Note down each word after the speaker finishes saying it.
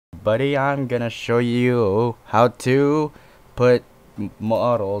everybody, I'm gonna show you how to put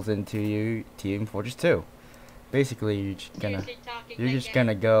models into your Team Fortress 2. Basically, you're just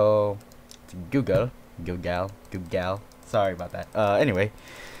gonna go to Google. Sorry about that. Anyway,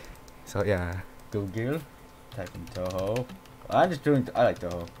 so yeah, Google, type in Touhou. I like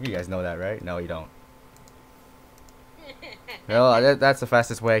Touhou. You guys know that, right? No, you don't. Well, that's the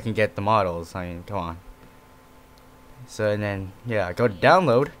fastest way I can get the models. I mean, come on. So and then yeah, go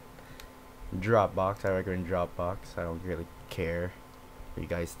download Dropbox. I recommend Dropbox. I don't really care what you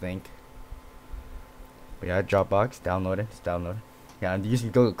guys think. But yeah, Dropbox, download it. Just download it. Yeah, I'm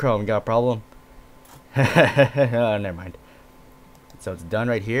using Google Chrome. Got a problem? Oh, never mind. So it's done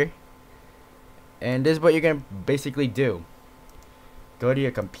right here. And this is what you're gonna basically do. Go to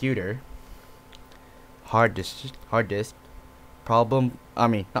your computer. Hard disk. Problem. I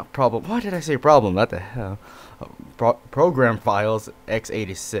mean, not problem. Why did I say problem? What the hell? Program files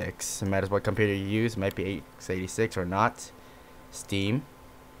x86. No matter what computer you use, might be x86 or not. Steam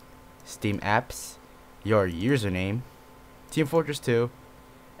apps, your username, Team Fortress 2,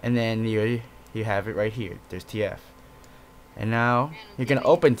 and then you have it right here. There's TF. And now you're gonna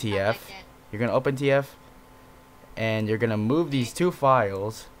open TF. You're gonna open TF, and you're gonna move these two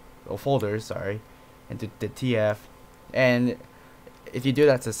files, or folders, sorry, into the TF. And if you do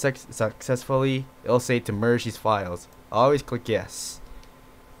that successfully, it'll say to merge these files. Always click yes.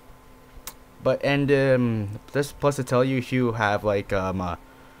 But this plus to tell you if you have like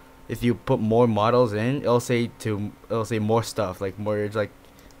if you put more models in, it'll say more stuff like merge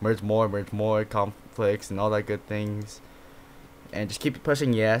more conflicts and all that good things. And just keep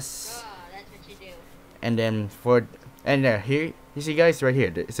pushing yes. Oh, that's what you do. And then here you see guys right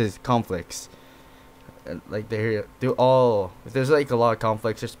here it says conflicts. Like they do all. If there's like a lot of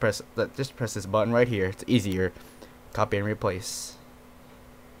conflicts, just press this button right here. It's easier. Copy and replace.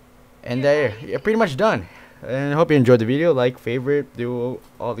 And there, you're pretty much done. And I hope you enjoyed the video. Like, favorite, do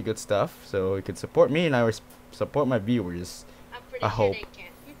all the good stuff, so you can support me and I will support my viewers. I hope.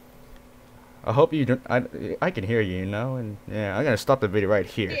 I hope you don't. I can hear you, you know. And yeah, I'm gonna stop the video right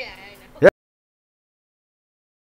here. Yeah.